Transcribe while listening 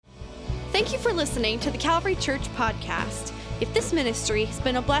Thank you for listening to the Calvary Church podcast. If this ministry has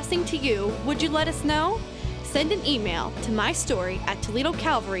been a blessing to you, would you let us know? Send an email to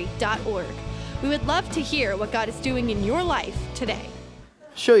mystory@toledocalvary.org. We would love to hear what God is doing in your life today.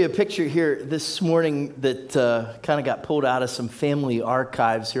 Show you a picture here this morning that kind of got pulled out of some family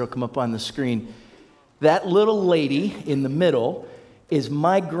archives. Here, it'll come up on the screen. That little lady in the middle is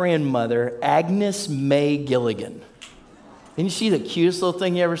my grandmother, Agnes May Gilligan. Can you see the cutest little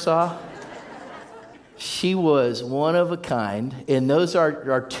thing you ever saw? She was one of a kind, and those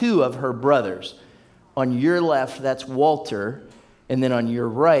are two of her brothers. On your left, that's Walter, and then on your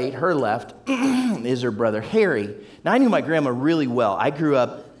right, her left, is her brother Harry. Now, I knew my grandma really well. I grew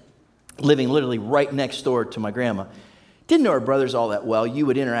up living literally right next door to my grandma. Didn't know her brothers all that well. You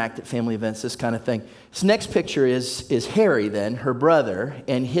would interact at family events, this kind of thing. This next picture is Harry then, her brother,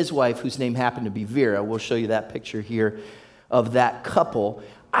 and his wife, whose name happened to be Vera. We'll show you that picture here of that couple.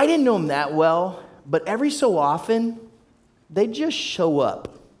 I didn't know them that well, but every so often, they just show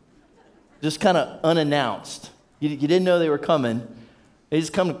up, just kind of unannounced. You didn't know they were coming. They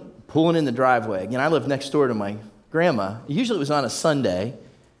just come pulling in the driveway. Again, I live next door to my grandma. Usually it was on a Sunday.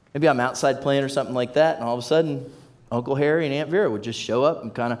 Maybe I'm outside playing or something like that, and all of a sudden, Uncle Harry and Aunt Vera would just show up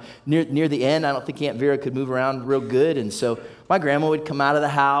and kind of near the end. I don't think Aunt Vera could move around real good, and so my grandma would come out of the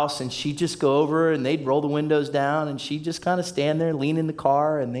house, and she'd just go over, and they'd roll the windows down, and she'd just kind of stand there, lean in the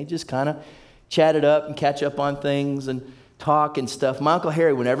car, and they just kind of chat it up and catch up on things and talk and stuff. My Uncle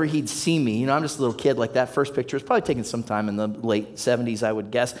Harry, whenever he'd see me, I'm just a little kid, like that first picture was probably taken sometime in the late 70s, I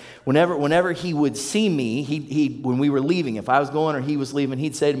would guess. Whenever he would see me, he when we were leaving, if I was going or he was leaving,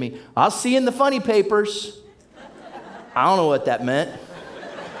 he'd say to me, "I'll see you in the funny papers." I don't know what that meant.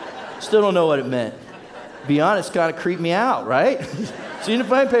 Still don't know what it meant. Be honest, kind of creeped me out, right? See you in the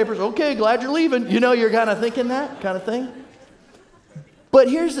funny papers. Okay, glad you're leaving. You're kind of thinking that kind of thing. But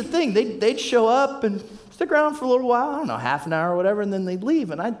here's the thing. They'd show up and stick around for a little while, I don't know, half an hour or whatever, and then they'd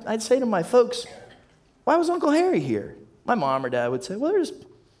leave. And I'd say to my folks, "Why was Uncle Harry here?" My mom or dad would say, "Well, they're just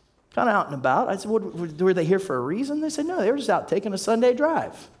kind of out and about." I said, "Were they here for a reason?" They said, "No, they were just out taking a Sunday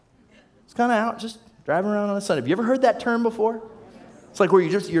drive." It's kind of out, just driving around on a Sunday. Have you ever heard that term before? It's like where are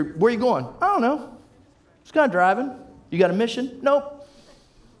you going? I don't know. Just kind of driving. You got a mission? Nope.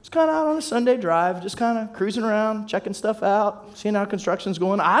 Just kind of out on a Sunday drive, just kind of cruising around, checking stuff out, seeing how construction's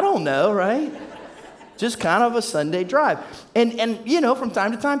going. I don't know, right? Just kind of a Sunday drive. And from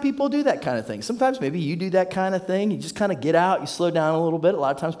time to time, people do that kind of thing. Sometimes maybe you do that kind of thing. You just kind of get out, you slow down a little bit. A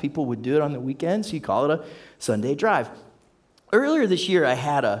lot of times people would do it on the weekends, so you call it a Sunday drive. Earlier this year, I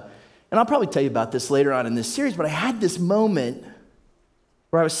had and I'll probably tell you about this later on in this series, but I had this moment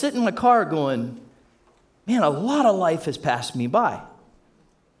where I was sitting in my car going, man, a lot of life has passed me by.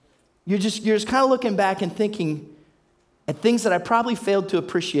 You're just kind of looking back and thinking at things that I probably failed to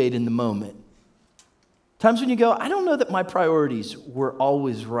appreciate in the moment. Times when you go, I don't know that my priorities were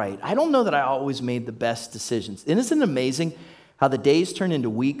always right. I don't know that I always made the best decisions. And isn't it amazing how the days turn into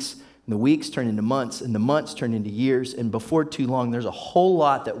weeks, and the weeks turn into months, and the months turn into years, and before too long, there's a whole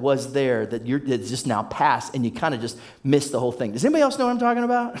lot that was there that's just now past, and you kind of just miss the whole thing. Does anybody else know what I'm talking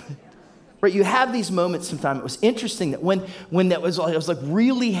about? Right, you have these moments sometimes. It was interesting that when that was, it was like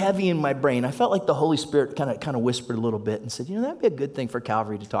really heavy in my brain, I felt like the Holy Spirit kind of whispered a little bit and said, that'd be a good thing for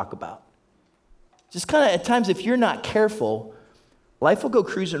Calvary to talk about. Just kind of at times, if you're not careful, life will go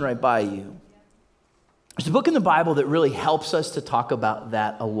cruising right by you. There's a book in the Bible that really helps us to talk about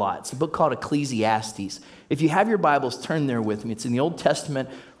that a lot. It's a book called Ecclesiastes. If you have your Bibles, turn there with me. It's in the Old Testament,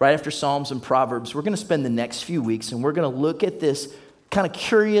 right after Psalms and Proverbs. We're going to spend the next few weeks, and we're going to look at this kind of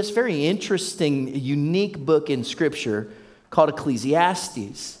curious, very interesting, unique book in Scripture called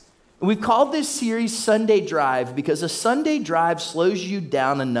Ecclesiastes. And we've called this series Sunday Drive because a Sunday drive slows you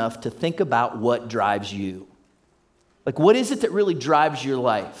down enough to think about what drives you. Like, what is it that really drives your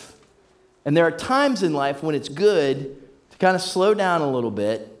life? And there are times in life when it's good to kind of slow down a little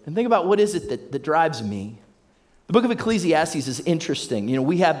bit and think about what is it that drives me. The book of Ecclesiastes is interesting.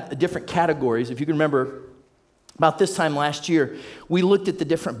 We have different categories. If you can remember, about this time last year, we looked at the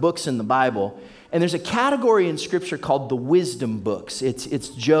different books in the Bible. And there's a category in Scripture called the wisdom books. It's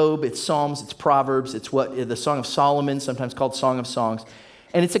Job, it's Psalms, it's Proverbs, it's the Song of Solomon, sometimes called Song of Songs,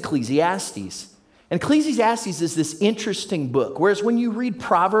 and it's Ecclesiastes. And Ecclesiastes is this interesting book, whereas when you read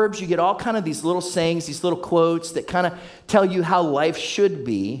Proverbs, you get all kind of these little sayings, these little quotes that kind of tell you how life should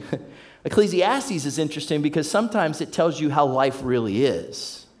be. Ecclesiastes is interesting because sometimes it tells you how life really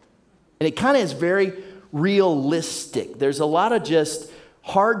is. And it kind of is very realistic. There's a lot of just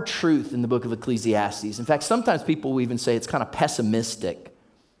hard truth in the book of Ecclesiastes. In fact, sometimes people will even say it's kind of pessimistic.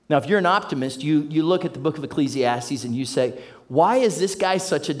 Now, if you're an optimist, you look at the book of Ecclesiastes and you say, why is this guy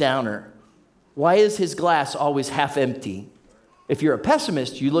such a downer? Why is his glass always half empty? If you're a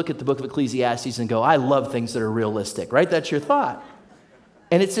pessimist, you look at the book of Ecclesiastes and go, I love things that are realistic, right? That's your thought.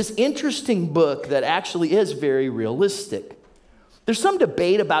 And it's this interesting book that actually is very realistic. There's some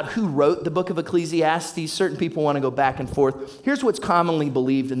debate about who wrote the book of Ecclesiastes. Certain people want to go back and forth. Here's what's commonly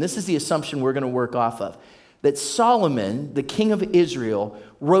believed, and this is the assumption we're going to work off of, that Solomon, the king of Israel,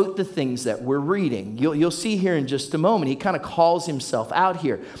 wrote the things that we're reading. You'll see here in just a moment, he kind of calls himself out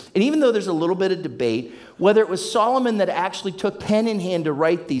here. And even though there's a little bit of debate, whether it was Solomon that actually took pen in hand to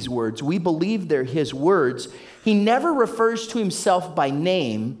write these words, we believe they're his words. He never refers to himself by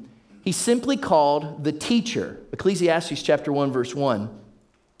name. He's simply called the teacher. Ecclesiastes chapter 1, verse 1.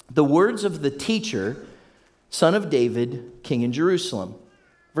 The words of the teacher, son of David, king in Jerusalem.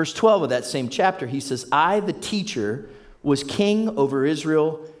 Verse 12 of that same chapter, he says, I, the teacher, was king over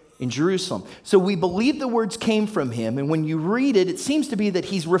Israel in Jerusalem. So we believe the words came from him, and when you read it, it seems to be that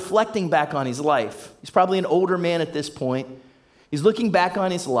he's reflecting back on his life. He's probably an older man at this point. He's looking back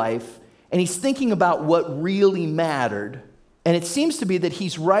on his life, and he's thinking about what really mattered. And it seems to be that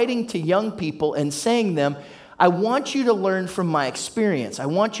he's writing to young people and saying to them, I want you to learn from my experience. I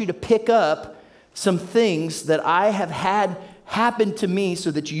want you to pick up some things that I have had happen to me so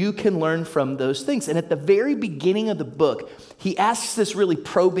that you can learn from those things. And at the very beginning of the book, he asks this really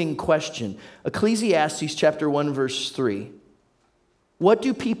probing question. Ecclesiastes chapter 1, verse 3. What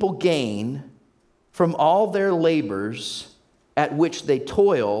do people gain from all their labors at which they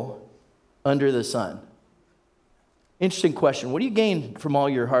toil under the sun? Interesting question. What do you gain from all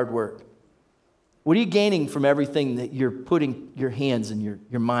your hard work? What are you gaining from everything that you're putting your hands and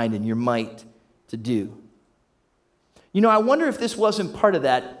your mind and your might to do? You know, I wonder if this wasn't part of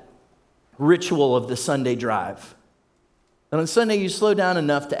that ritual of the Sunday drive. And on Sunday, you slow down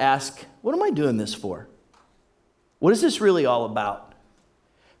enough to ask, what am I doing this for? What is this really all about?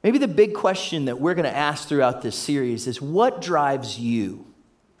 Maybe the big question that we're going to ask throughout this series is, what drives you?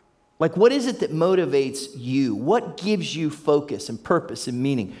 Like, what is it that motivates you? What gives you focus and purpose and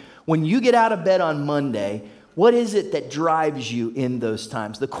meaning? When you get out of bed on Monday, what is it that drives you in those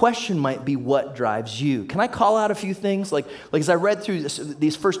times? The question might be, what drives you? Can I call out a few things? Like as I read through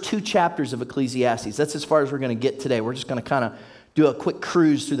these first 2 chapters of Ecclesiastes, that's as far as we're going to get today. We're just going to kind of do a quick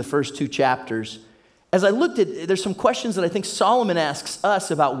cruise through the first 2 chapters. As I looked at, there's some questions that I think Solomon asks us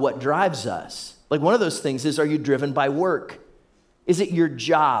about what drives us. Like one of those things is, are you driven by work? Is it your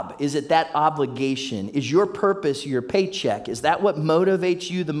job? Is it that obligation? Is your purpose your paycheck? Is that what motivates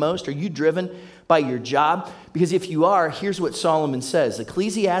you the most? Are you driven by your job? Because if you are, here's what Solomon says.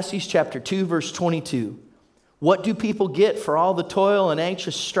 Ecclesiastes chapter 2, verse 22. What do people get for all the toil and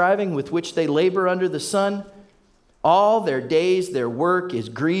anxious striving with which they labor under the sun? All their days, their work is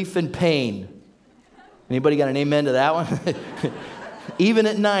grief and pain. Anybody got an amen to that one? Even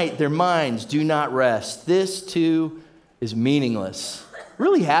at night, their minds do not rest. This too is meaningless.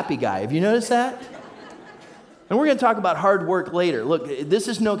 Really happy guy. Have you noticed that? And we're going to talk about hard work later. Look, this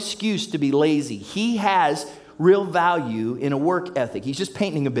is no excuse to be lazy. He has real value in a work ethic. He's just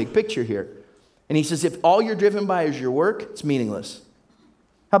painting a big picture here. And he says, if all you're driven by is your work, it's meaningless.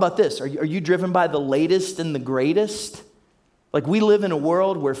 How about this? Are you driven by the latest and the greatest? Like, we live in a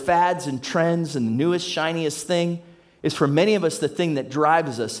world where fads and trends and the newest, shiniest thing is, for many of us, the thing that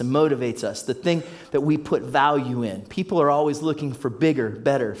drives us and motivates us, the thing that we put value in. People are always looking for bigger,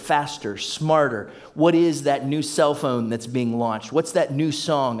 better, faster, smarter. What is that new cell phone that's being launched? What's that new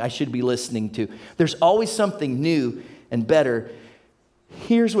song I should be listening to? There's always something new and better.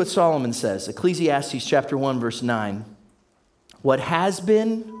 Here's what Solomon says, Ecclesiastes chapter 1, verse 9. What has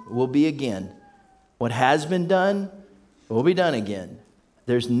been will be again. What has been done will be done again.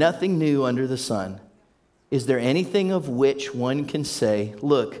 There's nothing new under the sun. Is there anything of which one can say,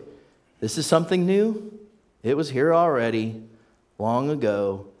 look, this is something new? It was here already, long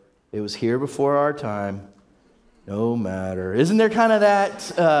ago. It was here before our time. No matter. Isn't there kind of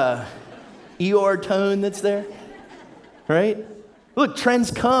that Eeyore tone that's there? Right? Look,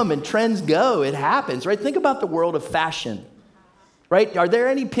 trends come and trends go. It happens, right? Think about the world of fashion, right? Are there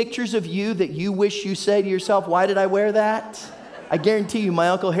any pictures of you that you wish you say to yourself, why did I wear that? I guarantee you my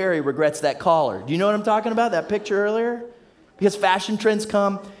Uncle Harry regrets that collar. Do you know what I'm talking about, that picture earlier? Because fashion trends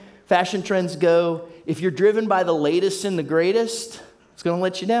come, fashion trends go. If you're driven by the latest and the greatest, it's going to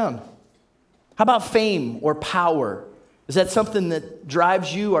let you down. How about fame or power? Is that something that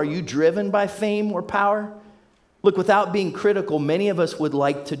drives you? Are you driven by fame or power? Look, without being critical, many of us would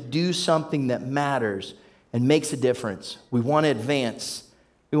like to do something that matters and makes a difference. We want to advance.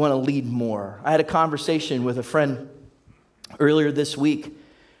 We want to lead more. I had a conversation with a friend earlier this week,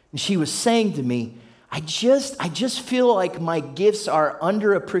 and she was saying to me, I just feel like my gifts are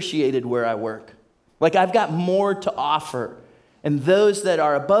underappreciated where I work. Like I've got more to offer. And those that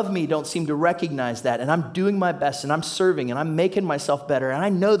are above me don't seem to recognize that. And I'm doing my best and I'm serving and I'm making myself better. And I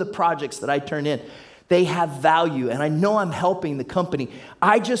know the projects that I turn in, they have value. And I know I'm helping the company.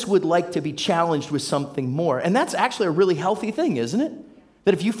 I just would like to be challenged with something more. And that's actually a really healthy thing, isn't it?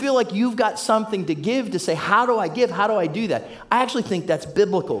 That if you feel like you've got something to give, to say, how do I give? How do I do that? I actually think that's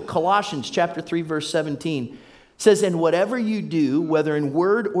biblical. Colossians chapter 3, verse 17 says, and whatever you do, whether in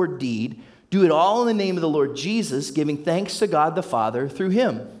word or deed, do it all in the name of the Lord Jesus, giving thanks to God the Father through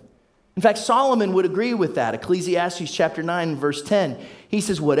him. In fact, Solomon would agree with that. Ecclesiastes chapter 9, verse 10. He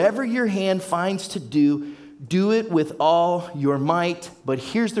says, whatever your hand finds to do, do it with all your might. But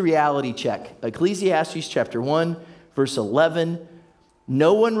here's the reality check. Ecclesiastes chapter 1, verse 11.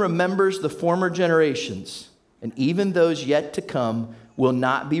 No one remembers the former generations, and even those yet to come will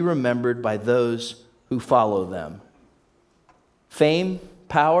not be remembered by those who follow them. Fame,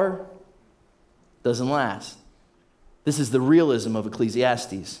 power, doesn't last. This is the realism of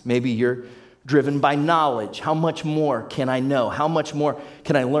Ecclesiastes. Maybe you're driven by knowledge. How much more can I know? How much more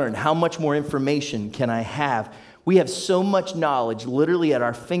can I learn? How much more information can I have? We have so much knowledge literally at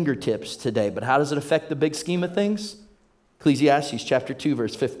our fingertips today, but how does it affect the big scheme of things? Ecclesiastes chapter 2,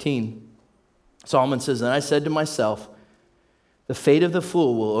 verse 15. Solomon says, and I said to myself, the fate of the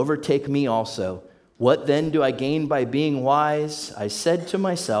fool will overtake me also. What then do I gain by being wise? I said to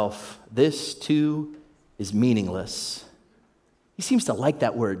myself, this too is meaningless. He seems to like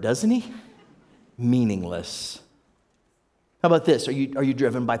that word, doesn't he? Meaningless. How about this? Are you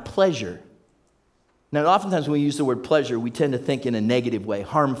driven by pleasure? Now, oftentimes when we use the word pleasure, we tend to think in a negative way,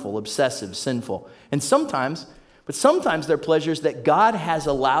 harmful, obsessive, sinful. And sometimes they're pleasures that God has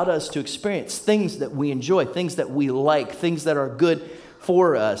allowed us to experience, things that we enjoy, things that we like, things that are good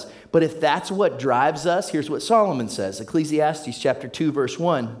for us. But if that's what drives us, here's what Solomon says, Ecclesiastes chapter 2, verse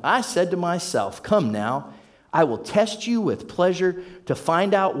 1. I said to myself, come now, I will test you with pleasure to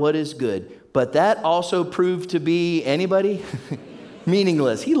find out what is good. But that also proved to be, anybody?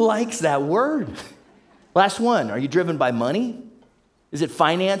 Meaningless. He likes that word. Last one, are you driven by money? Is it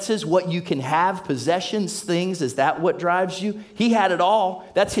finances, what you can have, possessions, things? Is that what drives you? He had it all.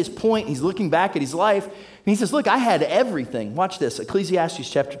 That's his point. He's looking back at his life. And he says, look, I had everything. Watch this.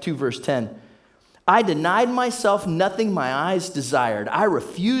 Ecclesiastes chapter 2, verse 10. I denied myself nothing my eyes desired. I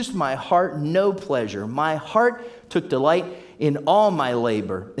refused my heart no pleasure. My heart took delight in all my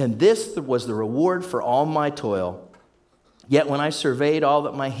labor. And this was the reward for all my toil. Yet when I surveyed all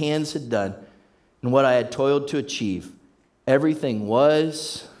that my hands had done and what I had toiled to achieve, everything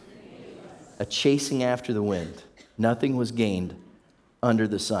was a chasing after the wind. Nothing was gained under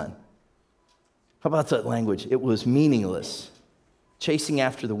the sun. How about that language? It was meaningless. Chasing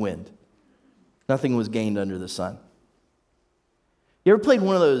after the wind. Nothing was gained under the sun. You ever played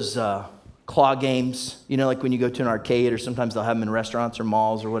one of those claw games? You know, like when you go to an arcade, or sometimes they'll have them in restaurants or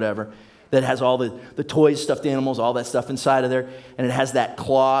malls or whatever, that has all the toys, stuffed animals, all that stuff inside of there, and it has that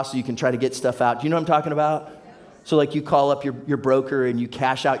claw so you can try to get stuff out. Do you know what I'm talking about? So like you call up your broker and you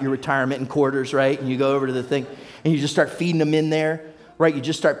cash out your retirement in quarters, right? And you go over to the thing and you just start feeding them in there, right? You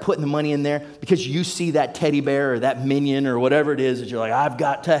just start putting the money in there because you see that teddy bear or that minion or whatever it is that you're like, I've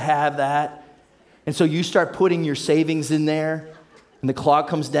got to have that. And so you start putting your savings in there and the claw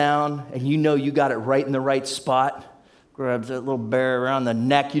comes down and you know you got it right in the right spot. Grabs that little bear around the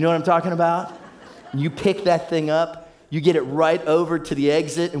neck. You know what I'm talking about? And you pick that thing up. You get it right over to the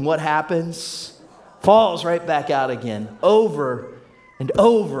exit and what happens? Falls right back out again, over and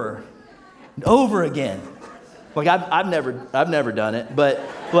over and over again. Like I've never done it, but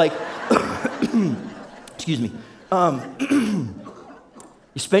like, excuse me.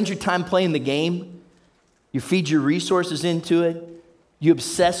 You spend your time playing the game. You feed your resources into it. You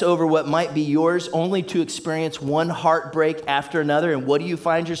obsess over what might be yours, only to experience one heartbreak after another. And what do you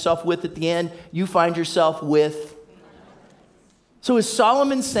find yourself with at the end? You find yourself with. So is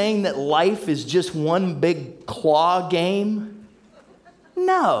Solomon saying that life is just one big claw game?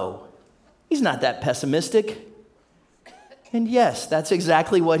 No, he's not that pessimistic. And yes, that's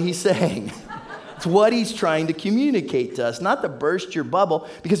exactly what he's saying. It's what he's trying to communicate to us, not to burst your bubble,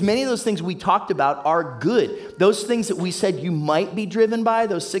 because many of those things we talked about are good. Those things that we said you might be driven by,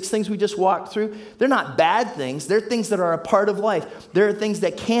 those 6 things we just walked through, they're not bad things. They're things that are a part of life. There are things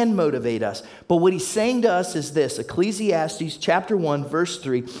that can motivate us. But what he's saying to us is this, Ecclesiastes chapter 1, verse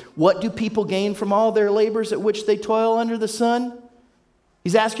 3, what do people gain from all their labors at which they toil under the sun?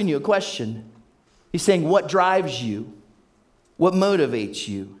 He's asking you a question. He's saying, what drives you? What motivates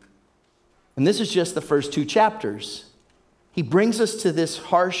you? And this is just the first 2 chapters. He brings us to this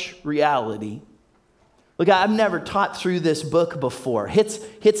harsh reality. Look, I've never taught through this book before. Hits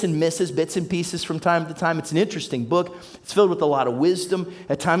and misses, bits and pieces from time to time. It's an interesting book. It's filled with a lot of wisdom.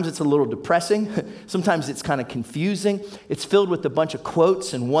 At times it's a little depressing. Sometimes it's kind of confusing. It's filled with a bunch of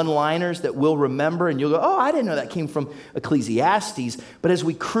quotes and one-liners that we'll remember, and you'll go, oh, I didn't know that came from Ecclesiastes. But as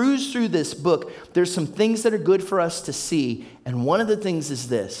we cruise through this book, there's some things that are good for us to see, and one of the things is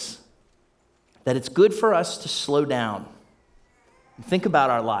this, that it's good for us to slow down and think about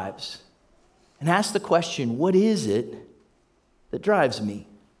our lives. And ask the question, what is it that drives me?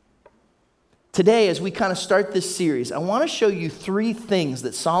 Today, as we kind of start this series, I want to show you 3 things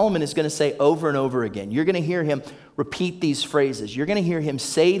that Solomon is going to say over and over again. You're going to hear him repeat these phrases. You're going to hear him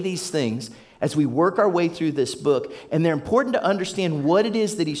say these things as we work our way through this book. And they're important to understand what it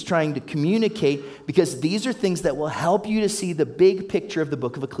is that he's trying to communicate, because these are things that will help you to see the big picture of the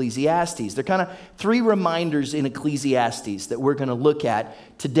book of Ecclesiastes. They're kind of 3 reminders in Ecclesiastes that we're going to look at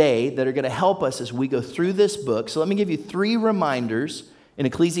today that are going to help us as we go through this book. So let me give you 3 reminders in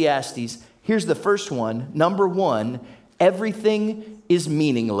Ecclesiastes. Here's the first one. Number 1, everything is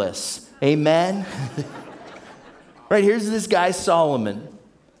meaningless. Amen? Right, here's this guy Solomon.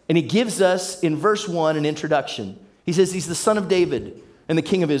 And he gives us, in verse 1, an introduction. He says he's the son of David and the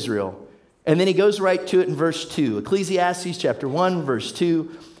king of Israel. And then he goes right to it in verse 2. Ecclesiastes chapter 1, verse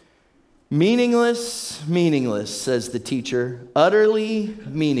 2. Meaningless, meaningless, says the teacher. Utterly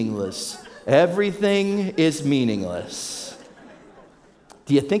meaningless. Everything is meaningless.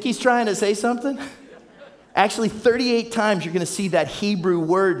 Do you think he's trying to say something? Actually, 38 times you're going to see that Hebrew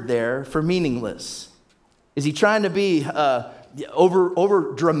word there for meaningless. Is he trying to be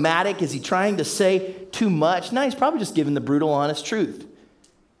over dramatic? Is he trying to say too much? No, he's probably just giving the brutal, honest truth.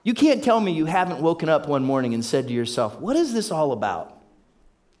 You can't tell me you haven't woken up one morning and said to yourself, what is this all about?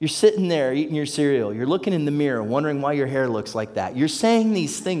 You're sitting there eating your cereal. You're looking in the mirror, wondering why your hair looks like that. You're saying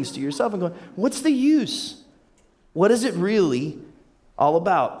these things to yourself and going, what's the use? What is it really all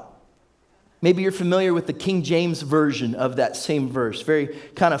about? Maybe you're familiar with the King James version of that same verse. Very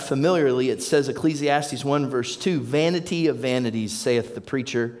kind of familiarly, it says, Ecclesiastes 1 verse 2, vanity of vanities, saith the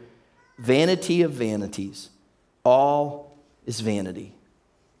preacher. Vanity of vanities. All is vanity.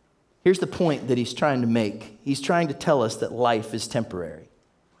 Here's the point that he's trying to make. He's trying to tell us that life is temporary.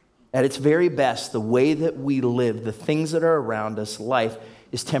 At its very best, the way that we live, the things that are around us, life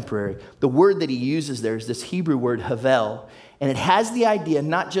is temporary. The word that he uses there is this Hebrew word, havel. And it has the idea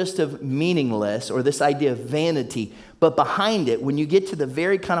not just of meaningless or this idea of vanity, but behind it, when you get to the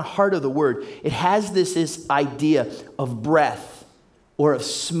very kind of heart of the word, it has this idea of breath or of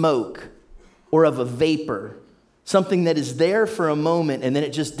smoke or of a vapor, something that is there for a moment and then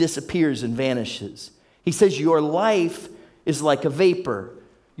it just disappears and vanishes. He says your life is like a vapor.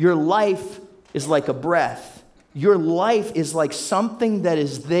 Your life is like a breath. Your life is like something that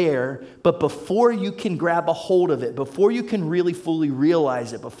is there, but before you can grab a hold of it, before you can really fully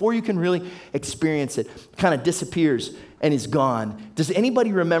realize it, before you can really experience it, it kind of disappears and is gone. Does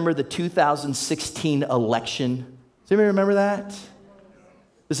anybody remember the 2016 election? Does anybody remember that?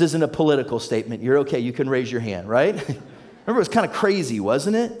 This isn't a political statement. You're okay. You can raise your hand, right? Remember, it was kind of crazy,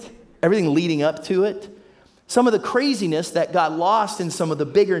 wasn't it? Everything leading up to it. Some of the craziness that got lost in some of the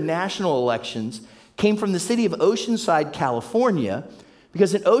bigger national elections came from the city of Oceanside, California,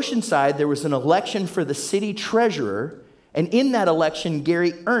 because in Oceanside there was an election for the city treasurer, and in that election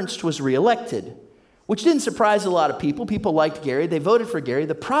Gary Ernst was reelected, which didn't surprise a lot of people. People liked Gary. They voted for Gary.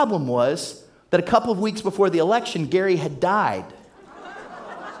 The problem was that a couple of weeks before the election, Gary had died,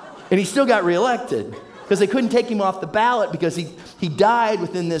 and he still got reelected because they couldn't take him off the ballot because he died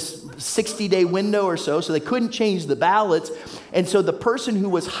within this 60-day window or so they couldn't change the ballots. And so the person who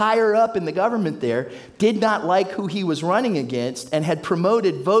was higher up in the government there did not like who he was running against and had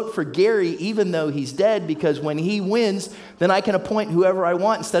promoted vote for Gary even though he's dead, because when he wins, then I can appoint whoever I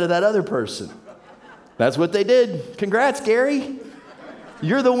want instead of that other person. That's what they did. Congrats, Gary.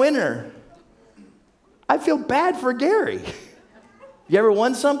 You're the winner. I feel bad for Gary. You ever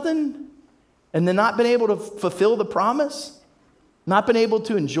won something and then not been able to fulfill the promise? Not been able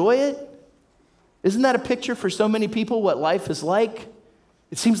to enjoy it? Isn't that a picture for so many people what life is like?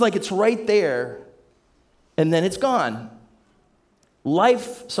 It seems like it's right there, and then it's gone.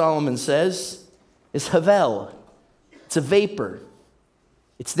 Life, Solomon says, is havel. It's a vapor.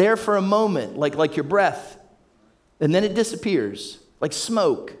 It's there for a moment, like your breath, and then it disappears, like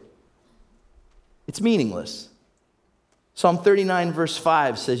smoke. It's meaningless. Psalm 39 verse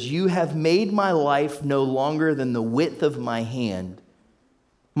 5 says, you have made my life no longer than the width of my hand.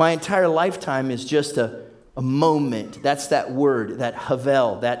 My entire lifetime is just a moment. That's that word, that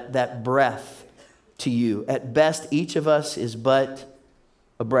havel, that breath to you. At best, each of us is but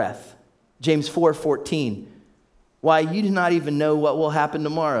a breath. James 4:14. Why, you do not even know what will happen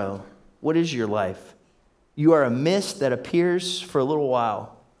tomorrow. What is your life? You are a mist that appears for a little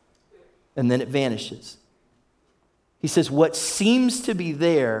while, and then it vanishes. He says, what seems to be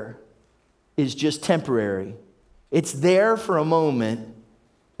there is just temporary. It's there for a moment,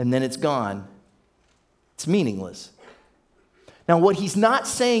 and then it's gone. It's meaningless. Now, what he's not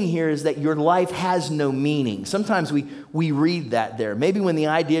saying here is that your life has no meaning. Sometimes we read that there. Maybe when the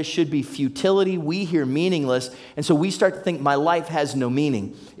idea should be futility, we hear meaningless, and so we start to think my life has no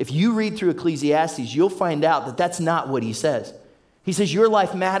meaning. If you read through Ecclesiastes, you'll find out that that's not what he says. He says your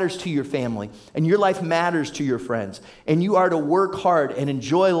life matters to your family, and your life matters to your friends, and you are to work hard and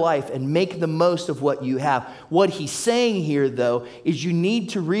enjoy life and make the most of what you have. What he's saying here, though, is you need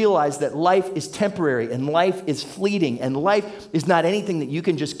to realize that life is temporary, and life is fleeting, and life is not anything that you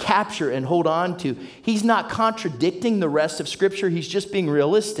can just capture and hold on to. He's not contradicting the rest of Scripture. He's just being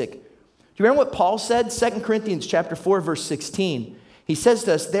realistic. Do you remember what Paul said? 2 Corinthians chapter 4, verse 16. He says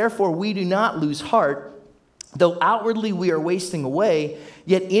to us, therefore we do not lose heart. Though outwardly we are wasting away,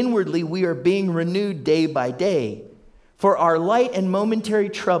 yet inwardly we are being renewed day by day. For our light and momentary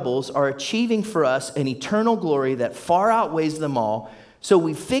troubles are achieving for us an eternal glory that far outweighs them all. So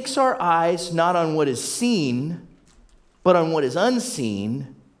we fix our eyes not on what is seen, but on what is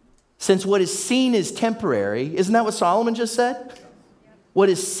unseen, since what is seen is temporary. Isn't that what Solomon just said? What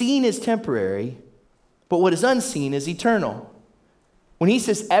is seen is temporary, but what is unseen is eternal. When he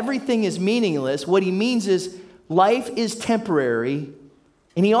says everything is meaningless, what he means is life is temporary,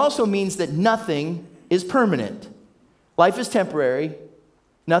 and he also means that nothing is permanent. Life is temporary,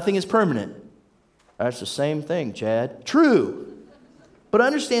 nothing is permanent. That's the same thing, Chad. True. But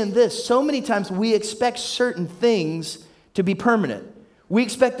understand this, so many times we expect certain things to be permanent. We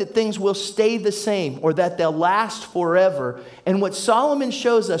expect that things will stay the same or that they'll last forever. And what Solomon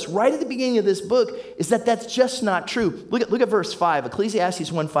shows us right at the beginning of this book is that that's just not true. Look at verse 5, Ecclesiastes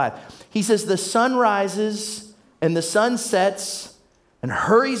 1:5. He says, the sun rises and the sun sets and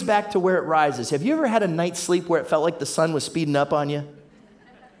hurries back to where it rises. Have you ever had a night's sleep where it felt like the sun was speeding up on you?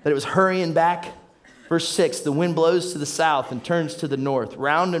 That it was hurrying back? Verse 6, the wind blows to the south and turns to the north.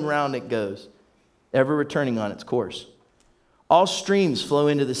 Round and round it goes, ever returning on its course. All streams flow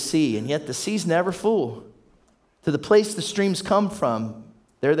into the sea, and yet the sea's never full. To the place the streams come from,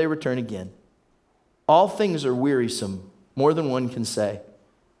 there they return again. All things are wearisome, more than one can say.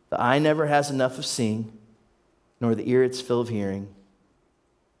 The eye never has enough of seeing, nor the ear its fill of hearing.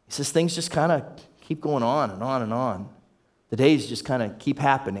 He says things just kind of keep going on and on and on. The days just kind of keep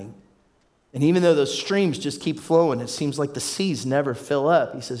happening. And even though those streams just keep flowing, it seems like the seas never fill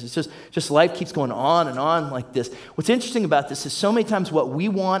up. He says it's just life keeps going on and on like this. What's interesting about this is so many times what we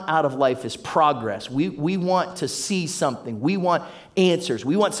want out of life is progress. We want to see something. We want answers.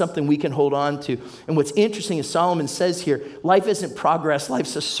 We want something we can hold on to. And what's interesting is Solomon says here, life isn't progress,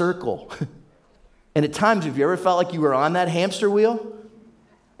 life's a circle. And at times, have you ever felt like you were on that hamster wheel?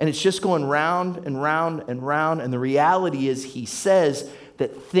 And it's just going round and round and round. And the reality is, he says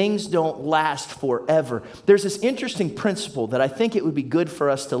that things don't last forever. There's this interesting principle that I think it would be good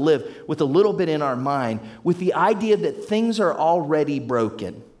for us to live with a little bit in our mind, with the idea that things are already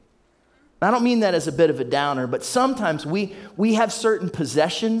broken. I don't mean that as a bit of a downer, but sometimes we have certain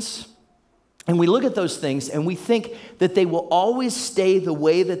possessions, and we look at those things and we think that they will always stay the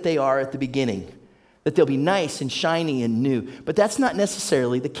way that they are at the beginning, that they'll be nice and shiny and new. But that's not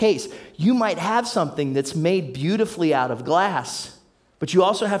necessarily the case. You might have something that's made beautifully out of glass, but you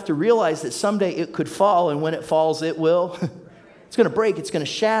also have to realize that someday it could fall, and when it falls, it will. It's going to break. It's going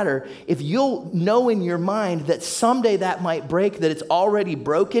to shatter. If you'll know in your mind that someday that might break, that it's already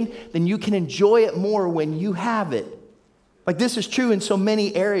broken, then you can enjoy it more when you have it. Like this is true in so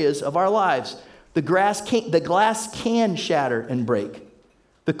many areas of our lives. The glass can shatter and break.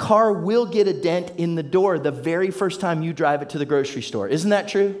 The car will get a dent in the door the very first time you drive it to the grocery store. Isn't that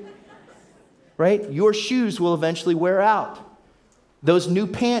true? Right? Your shoes will eventually wear out. Those new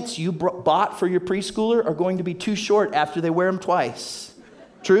pants you bought for your preschooler are going to be too short after they wear them twice.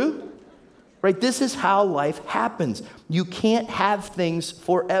 True? Right? This is how life happens. You can't have things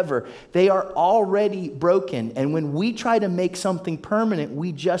forever. They are already broken. And when we try to make something permanent,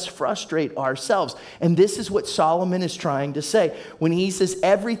 we just frustrate ourselves. And this is what Solomon is trying to say. When he says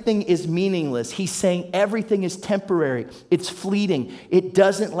everything is meaningless, he's saying everything is temporary. It's fleeting. It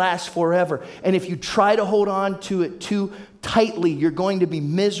doesn't last forever. And if you try to hold on to it too tightly, you're going to be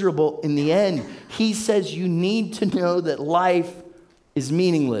miserable in the end. He says you need to know that life is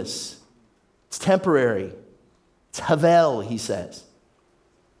meaningless. It's temporary. It's havel, he says.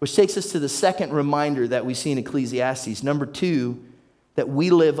 Which takes us to the second reminder that we see in Ecclesiastes. Number 2, that we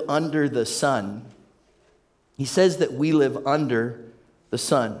live under the sun. He says that we live under the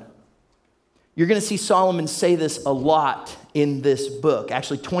sun. You're going to see Solomon say this a lot in this book.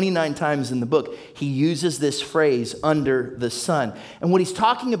 Actually, 29 times in the book, he uses this phrase, under the sun. And what he's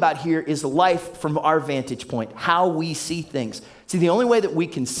talking about here is life from our vantage point, how we see things. See, the only way that we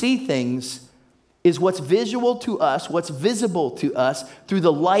can see things is what's visual to us, what's visible to us through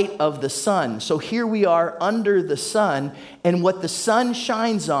the light of the sun. So here we are under the sun, and what the sun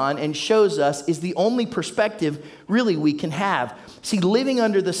shines on and shows us is the only perspective really we can have. See, living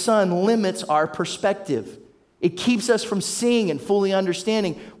under the sun limits our perspective. It keeps us from seeing and fully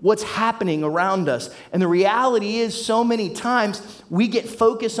understanding what's happening around us. And the reality is, so many times we get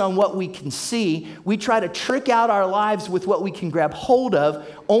focused on what we can see. We try to trick out our lives with what we can grab hold of,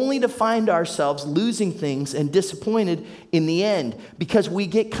 only to find ourselves losing things and disappointed in the end, because we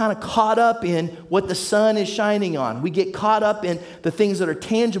get kind of caught up in what the sun is shining on. We get caught up in the things that are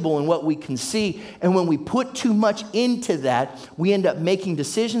tangible and what we can see. And when we put too much into that, we end up making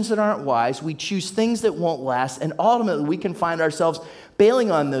decisions that aren't wise. We choose things that won't last. And ultimately, we can find ourselves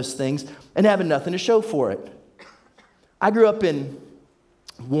bailing on those things and having nothing to show for it. I grew up in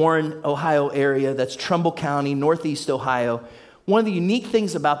Warren, Ohio area. That's Trumbull County, Northeast Ohio. One of the unique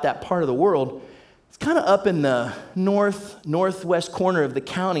things about that part of the world, it's kind of up in the northwest corner of the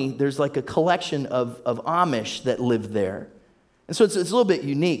county. There's like a collection of Amish that live there. And so it's a little bit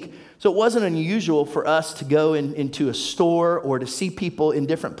unique. So it wasn't unusual for us to go into a store or to see people in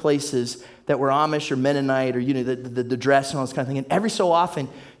different places that were Amish or Mennonite, or the dress and all this kind of thing. And every so often,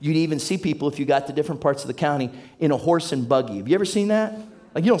 you'd even see people, if you got to different parts of the county, in a horse and buggy. Have you ever seen that?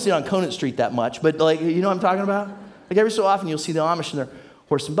 Like, you don't see it on Conant Street that much, but like, you know what I'm talking about? Like, every so often, you'll see the Amish in their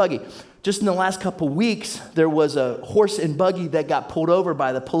horse and buggy. Just in the last couple weeks, there was a horse and buggy that got pulled over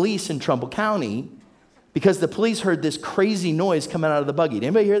by the police in Trumbull County, because the police heard this crazy noise coming out of the buggy. Did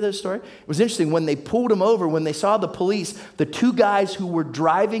anybody hear this story? It was interesting. When they pulled him over, when they saw the police, the two guys who were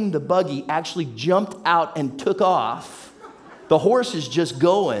driving the buggy actually jumped out and took off. The horse is just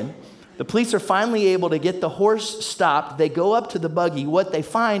going. The police are finally able to get the horse stopped. They go up to the buggy. What they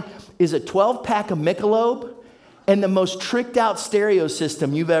find is a 12-pack of Michelob and the most tricked out stereo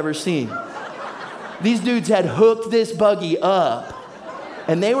system you've ever seen. These dudes had hooked this buggy up,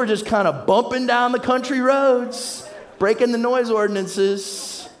 and they were just kind of bumping down the country roads, breaking the noise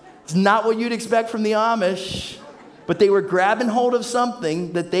ordinances. It's not what you'd expect from the Amish, but they were grabbing hold of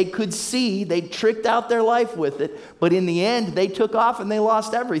something that they could see. They tricked out their life with it, but in the end, they took off and they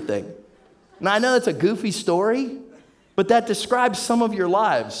lost everything. Now, I know that's a goofy story, but that describes some of your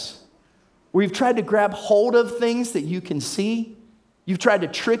lives, where you've tried to grab hold of things that you can see. You've tried to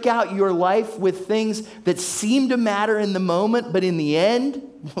trick out your life with things that seem to matter in the moment, but in the end,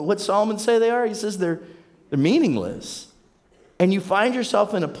 what Solomon say they are? He says they're meaningless. And you find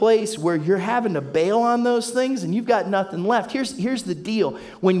yourself in a place where you're having to bail on those things and you've got nothing left. Here's the deal.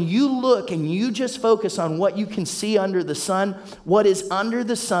 When you look and you just focus on what you can see under the sun, what is under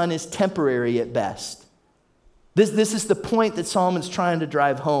the sun is temporary at best. This is the point that Solomon's trying to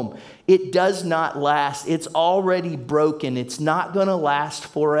drive home. It does not last. It's already broken. It's not going to last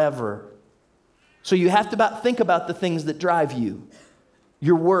forever. So you have to think about the things that drive you.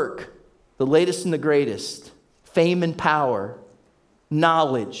 Your work, the latest and the greatest, fame and power,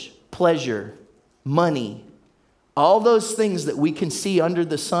 knowledge, pleasure, money, all those things that we can see under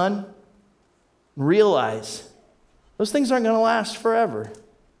the sun, realize those things aren't going to last forever.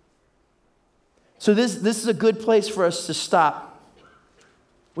 So this is a good place for us to stop.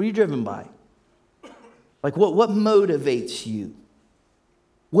 What are you driven by? Like what motivates you?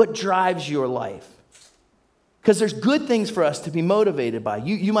 What drives your life? Because there's good things for us to be motivated by.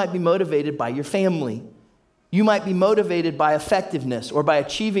 You might be motivated by your family. You might be motivated by effectiveness or by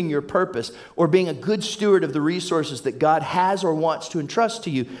achieving your purpose or being a good steward of the resources that God has or wants to entrust to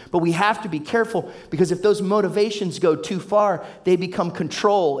you. But we have to be careful, because if those motivations go too far, they become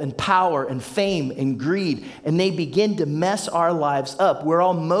control and power and fame and greed, and they begin to mess our lives up. We're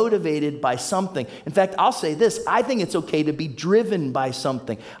all motivated by something. In fact, I'll say this. I think it's okay to be driven by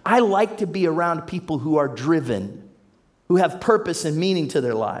something. I like to be around people who are driven, who have purpose and meaning to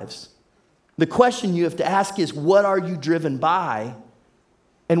their lives. The question you have to ask is, what are you driven by?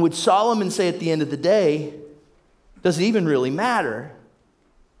 And would Solomon say at the end of the day, does it even really matter?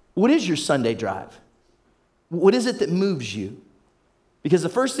 What is your Sunday drive? What is it that moves you? Because the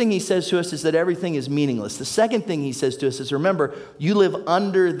first thing he says to us is that everything is meaningless. The second thing he says to us is, remember, you live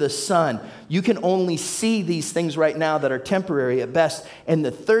under the sun. You can only see these things right now that are temporary at best. And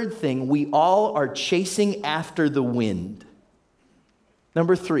the third thing, we all are chasing after the wind.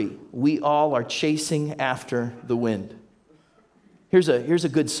 Number 3, we all are chasing after the wind. Here's a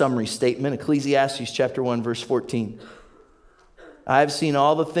good summary statement. Ecclesiastes chapter 1, verse 14. I have seen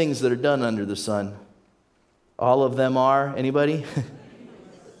all the things that are done under the sun. All of them are, anybody?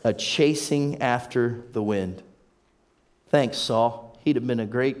 A chasing after the wind. Thanks, Saul. He'd have been a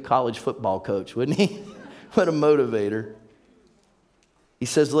great college football coach, wouldn't he? What a motivator. He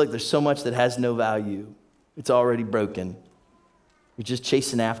says, look, there's so much that has no value. It's already broken. You're just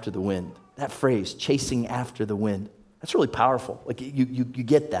chasing after the wind. That phrase, chasing after the wind, that's really powerful. Like you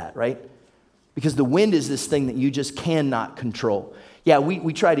get that, right? Because the wind is this thing that you just cannot control. Yeah,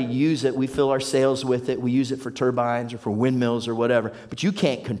 we try to use it. We fill our sails with it. We use it for turbines or for windmills or whatever. But you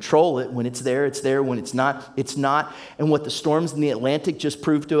can't control it. When it's there, it's there. When it's not, it's not. And what the storms in the Atlantic just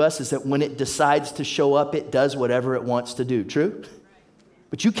proved to us is that when it decides to show up, it does whatever it wants to do. True?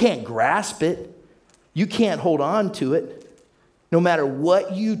 But you can't grasp it. You can't hold on to it. No matter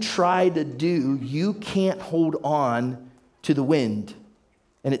what you try to do, you can't hold on to the wind.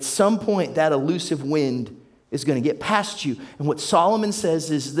 And at some point, that elusive wind is going to get past you. And what Solomon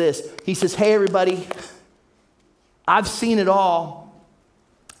says is this. He says, hey, everybody, I've seen it all.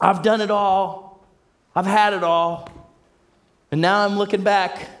 I've done it all. I've had it all. And now I'm looking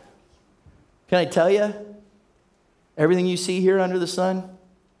back. Can I tell you? Everything you see here under the sun,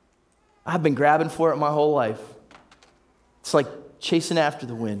 I've been grabbing for it my whole life. It's like chasing after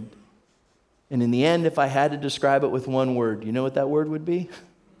the wind. And in the end, if I had to describe it with one word, you know what that word would be?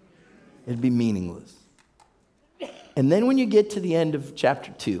 It'd be meaningless. And then when you get to the end of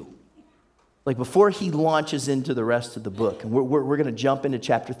chapter 2, like before he launches into the rest of the book, and we're going to jump into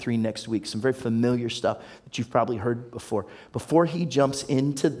chapter 3 next week, some very familiar stuff that you've probably heard before. Before he jumps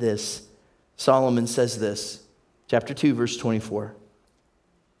into this, Solomon says this, chapter 2, verse 24.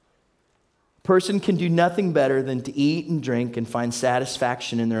 A person can do nothing better than to eat and drink and find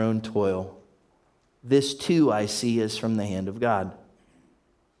satisfaction in their own toil. This too I see is from the hand of God.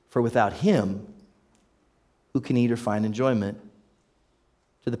 For without him, who can eat or find enjoyment?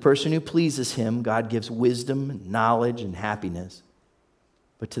 To the person who pleases him, God gives wisdom and knowledge and happiness.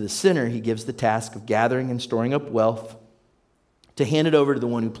 But to the sinner, he gives the task of gathering and storing up wealth to hand it over to the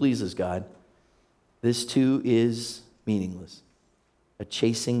one who pleases God. This too is meaningless, a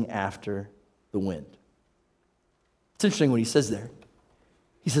chasing after the wind. It's interesting what he says there.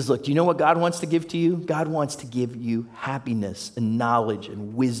 He says, look, do you know what God wants to give to you? God wants to give you happiness and knowledge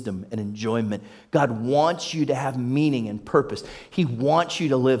and wisdom and enjoyment. God wants you to have meaning and purpose. He wants you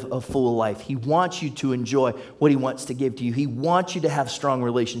to live a full life. He wants you to enjoy what he wants to give to you. He wants you to have strong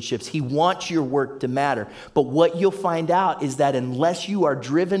relationships. He wants your work to matter. But what you'll find out is that unless you are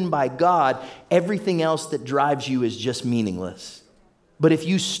driven by God, everything else that drives you is just meaningless. But if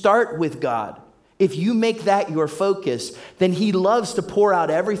you start with God, if you make that your focus, then he loves to pour out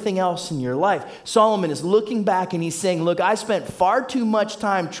everything else in your life. Solomon is looking back and he's saying, look, I spent far too much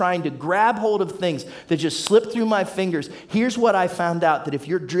time trying to grab hold of things that just slipped through my fingers. Here's what I found out, that if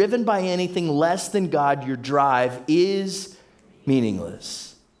you're driven by anything less than God, your drive is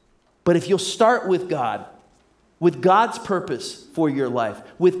meaningless. But if you'll start with God, with God's purpose for your life,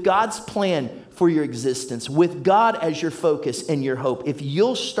 with God's plan for your existence, with God as your focus and your hope, if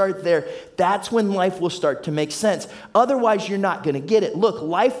you'll start there, that's when life will start to make sense. Otherwise, you're not going to get it. Look,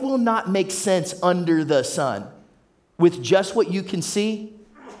 life will not make sense under the sun. With just what you can see,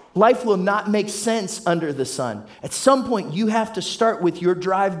 life will not make sense under the sun. At some point, you have to start with your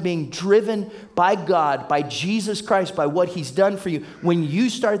drive being driven by God, by Jesus Christ, by what he's done for you. When you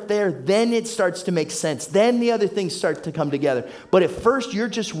start there, then it starts to make sense. Then the other things start to come together. But if first you're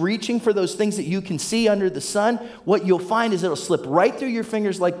just reaching for those things that you can see under the sun, what you'll find is it'll slip right through your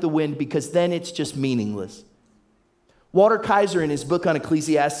fingers like the wind, because then it's just meaningless. Walter Kaiser, in his book on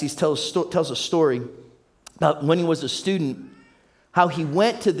Ecclesiastes, tells a story about when he was a student, how he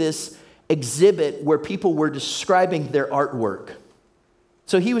went to this exhibit where people were describing their artwork.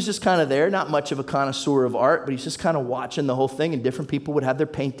 So he was just kind of there, not much of a connoisseur of art, but he's just kind of watching the whole thing, and different people would have their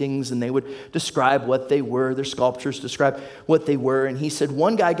paintings and they would describe what they were, their sculptures describe what they were. And he said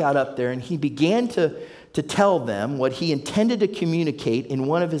one guy got up there and he began to tell them what he intended to communicate in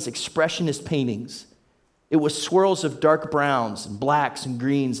one of his expressionist paintings. It was swirls of dark browns and blacks and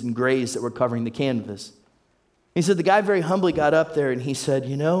greens and grays that were covering the canvas. He said the guy very humbly got up there and he said,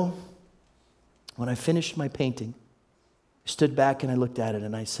 you know, when I finished my painting, I stood back and I looked at it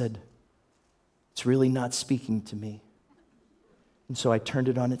and I said, it's really not speaking to me. And so I turned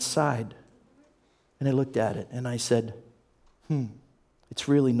it on its side and I looked at it and I said, it's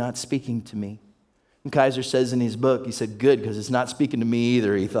really not speaking to me. And Kaiser says in his book, he said, good, because it's not speaking to me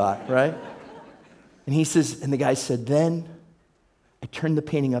either, he thought, right? And he says, and the guy said, then I turned the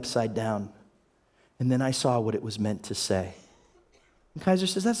painting upside down. And then I saw what it was meant to say. And Kaiser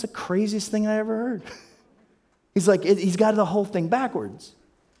says, that's the craziest thing I ever heard. He's like, he's got the whole thing backwards.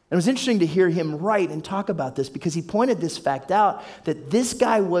 And it was interesting to hear him write and talk about this because he pointed this fact out that this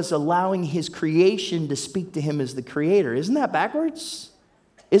guy was allowing his creation to speak to him as the creator. Isn't that backwards?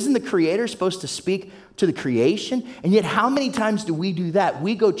 Isn't the creator supposed to speak to the creation? And yet how many times do we do that?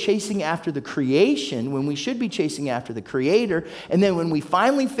 We go chasing after the creation when we should be chasing after the creator. And then when we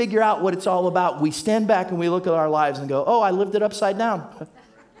finally figure out what it's all about, we stand back and we look at our lives and go, oh, I lived it upside down.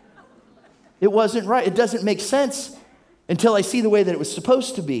 It wasn't right. It doesn't make sense until I see the way that it was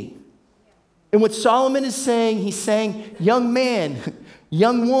supposed to be. And what Solomon is saying, he's saying, young man,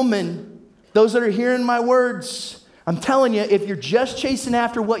 young woman, those that are hearing my words, I'm telling you, if you're just chasing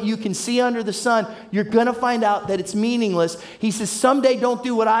after what you can see under the sun, you're going to find out that it's meaningless. He says, someday don't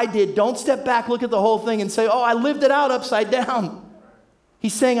do what I did. Don't step back, look at the whole thing and say, oh, I lived it out upside down.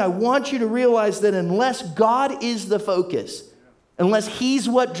 He's saying, I want you to realize that unless God is the focus, unless he's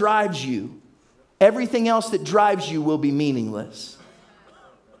what drives you, everything else that drives you will be meaningless.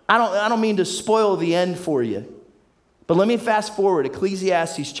 I don't mean to spoil the end for you, but let me fast forward.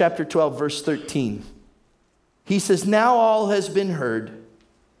 Ecclesiastes chapter 12, verse 13. He says, now all has been heard.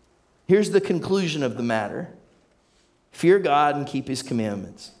 Here's the conclusion of the matter. Fear God and keep his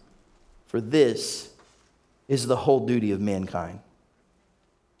commandments, for this is the whole duty of mankind.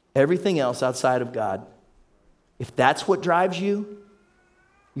 Everything else outside of God, if that's what drives you,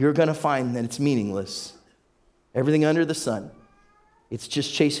 you're going to find that it's meaningless. Everything under the sun, it's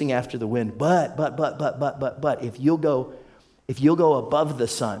just chasing after the wind. But, if you'll go above the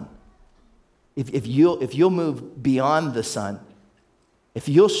sun, if you'll move beyond the sun, if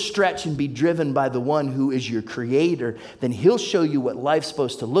you'll stretch and be driven by the one who is your creator, then he'll show you what life's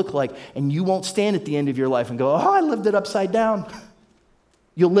supposed to look like, and you won't stand at the end of your life and go, oh, I lived it upside down.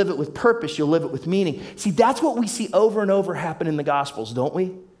 You'll live it with purpose. You'll live it with meaning. See, that's what we see over and over happen in the Gospels, don't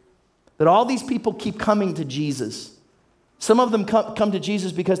we? That all these people keep coming to Jesus. Some of them come to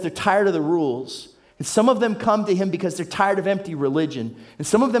Jesus because they're tired of the rules. And some of them come to him because they're tired of empty religion. And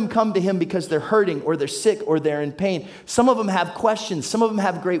some of them come to him because they're hurting or they're sick or they're in pain. Some of them have questions. Some of them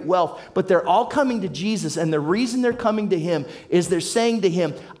have great wealth. But they're all coming to Jesus. And the reason they're coming to him is they're saying to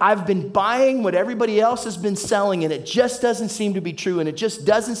him, I've been buying what everybody else has been selling and it just doesn't seem to be true and it just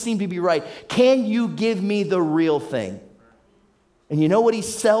doesn't seem to be right. Can you give me the real thing? And you know what he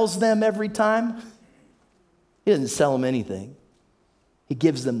sells them every time? He doesn't sell them anything. He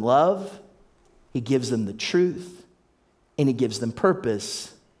gives them love. He gives them the truth, and he gives them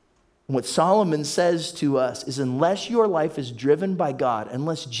purpose. And what Solomon says to us is unless your life is driven by God,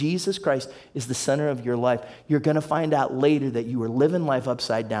 unless Jesus Christ is the center of your life, you're going to find out later that you were living life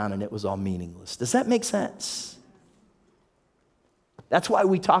upside down and it was all meaningless. Does that make sense? That's why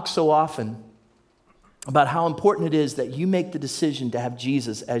we talk so often about how important it is that you make the decision to have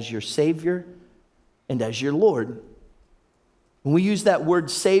Jesus as your Savior and as your Lord. When we use that word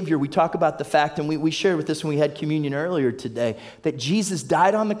Savior, we talk about the fact, and we shared with this when we had communion earlier today, that Jesus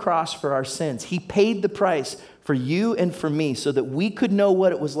died on the cross for our sins. He paid the price for you and for me so that we could know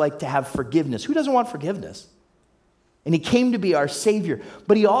what it was like to have forgiveness. Who doesn't want forgiveness? And he came to be our Savior,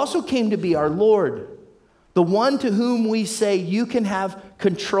 but he also came to be our Lord, the one to whom we say, you can have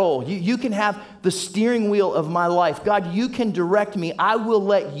control. You can have the steering wheel of my life. God, you can direct me. I will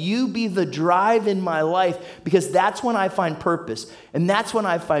let you be the drive in my life because that's when I find purpose and that's when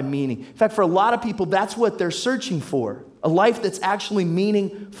I find meaning. In fact, for a lot of people, that's what they're searching for. A life that's actually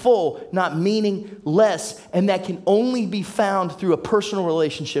meaningful, not meaningless, and that can only be found through a personal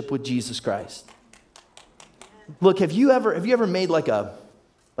relationship with Jesus Christ. Look, have you ever made like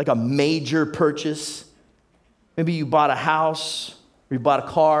a major purchase? Maybe you bought a house, or you bought a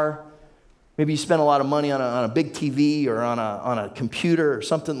car. Maybe you spent a lot of money on a big TV or on a computer or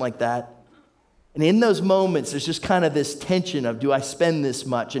something like that. And in those moments, there's just kind of this tension of, do I spend this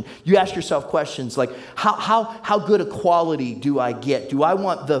much? And you ask yourself questions like, how good a quality do I get? Do I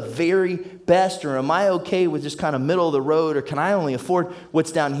want the very best, or am I okay with just kind of middle of the road, or can I only afford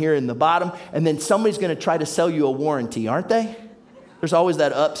what's down here in the bottom? And then somebody's going to try to sell you a warranty, aren't they? There's always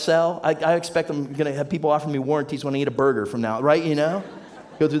that upsell. I expect I'm going to have people offer me warranties when I eat a burger from now, right? You know?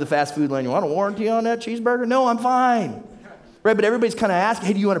 Go through the fast food lane. You want a warranty on that cheeseburger? No, I'm fine. Right? But everybody's kind of asking,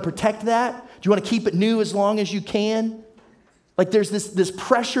 hey, do you want to protect that? Do you want to keep it new as long as you can? Like there's this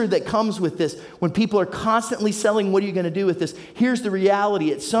pressure that comes with this when people are constantly selling, what are you going to do with this? Here's the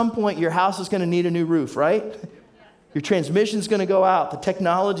reality. At some point, your house is going to need a new roof, right? Your transmission's going to go out. The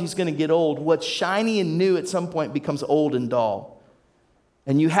technology's going to get old. What's shiny and new at some point becomes old and dull.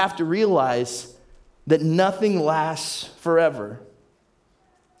 And you have to realize that nothing lasts forever.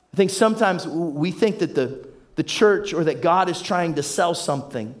 I think sometimes we think that the the church or that God is trying to sell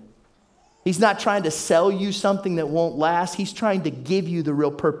something. He's not trying to sell you something that won't last. He's trying to give you the real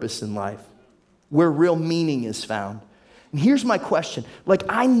purpose in life, where real meaning is found. And here's my question. Like,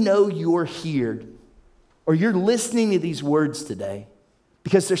 I know you're here or you're listening to these words today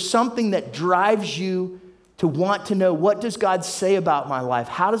because there's something that drives you to want to know, what does God say about my life?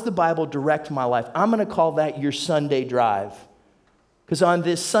 How does the Bible direct my life? I'm going to call that your Sunday drive. Because on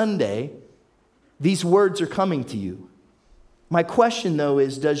this Sunday, these words are coming to you. My question, though,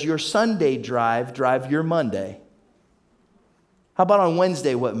 is does your Sunday drive your Monday? How about on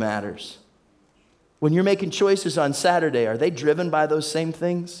Wednesday, what matters? When you're making choices on Saturday, are they driven by those same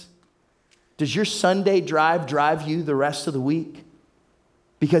things? Does your Sunday drive you the rest of the week?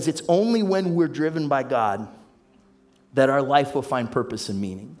 Because it's only when we're driven by God that our life will find purpose and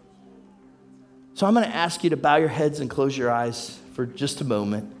meaning. So I'm going to ask you to bow your heads and close your eyes for just a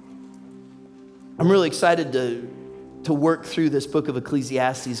moment. I'm really excited to work through this book of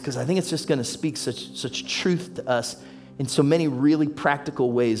Ecclesiastes because I think it's just going to speak such truth to us in so many really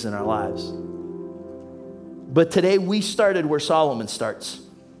practical ways in our lives. But today we started where Solomon starts.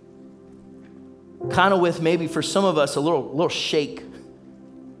 Kind of with maybe for some of us a little shake,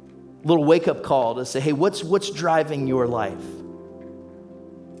 a little wake-up call to say, hey, what's driving your life?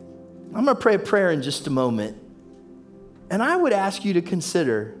 I'm going to pray a prayer in just a moment. And I would ask you to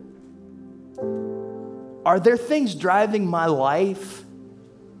consider, are there things driving my life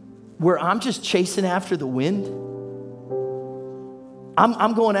where I'm just chasing after the wind?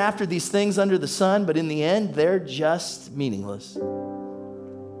 I'm going after these things under the sun, but in the end, they're just meaningless.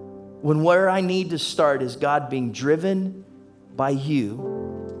 When where I need to start is God being driven by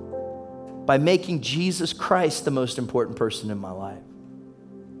you, by making Jesus Christ the most important person in my life,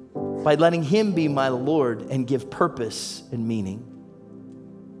 by letting him be my Lord and give purpose and meaning.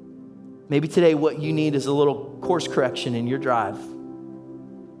 Maybe today what you need is a little course correction in your drive.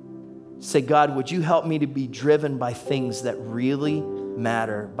 Say, God, would you help me to be driven by things that really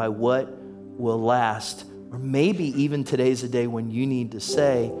matter, by what will last? Or maybe even today's a day when you need to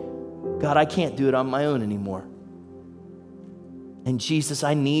say, God, I can't do it on my own anymore. And Jesus,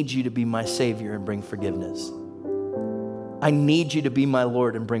 I need you to be my Savior and bring forgiveness. I need you to be my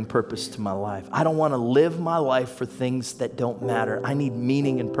Lord and bring purpose to my life. I don't want to live my life for things that don't matter. I need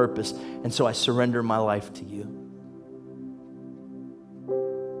meaning and purpose, and so I surrender my life to you.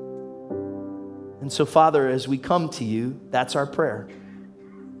 And so, Father, as we come to you, that's our prayer.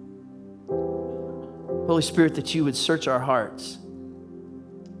 Holy Spirit, that you would search our hearts.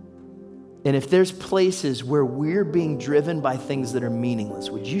 And if there's places where we're being driven by things that are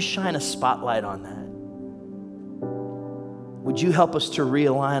meaningless, would you shine a spotlight on that? Would you help us to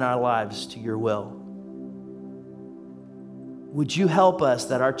realign our lives to your will? Would you help us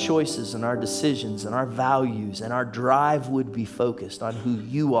that our choices and our decisions and our values and our drive would be focused on who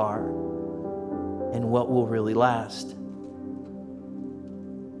you are and what will really last?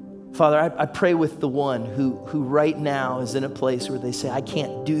 Father, I pray with the one who right now is in a place where they say, I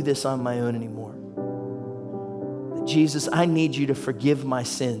can't do this on my own anymore. Jesus, I need you to forgive my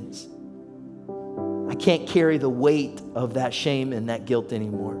sins. I can't carry the weight of that shame and that guilt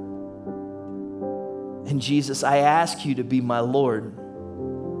anymore. And Jesus, I ask you to be my Lord.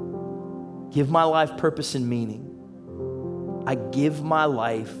 Give my life purpose and meaning. I give my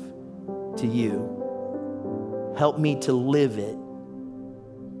life to you. Help me to live it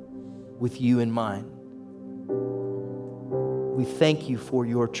with you in mind. We thank you for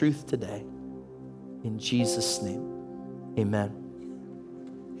your truth today. In Jesus' name, amen.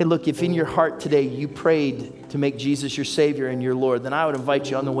 Hey, look, if in your heart today you prayed to make Jesus your Savior and your Lord, then I would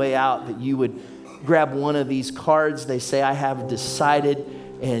invite you on the way out that you would grab one of these cards. They say, I have decided,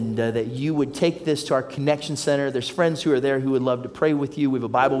 and that you would take this to our Connection Center. There's friends who are there who would love to pray with you. We have a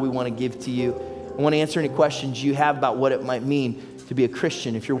Bible we want to give to you. I want to answer any questions you have about what it might mean to be a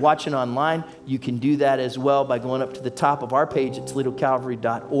Christian. If you're watching online, you can do that as well by going up to the top of our page at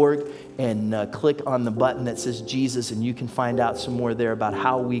ToledoCalvary.org and click on the button that says Jesus, and you can find out some more there about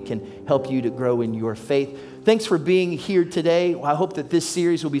how we can help you to grow in your faith. Thanks for being here today. I hope that this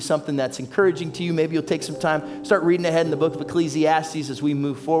series will be something that's encouraging to you. Maybe you'll take some time, start reading ahead in the book of Ecclesiastes as we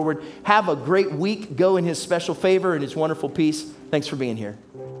move forward. Have a great week. Go in his special favor and his wonderful peace. Thanks for being here.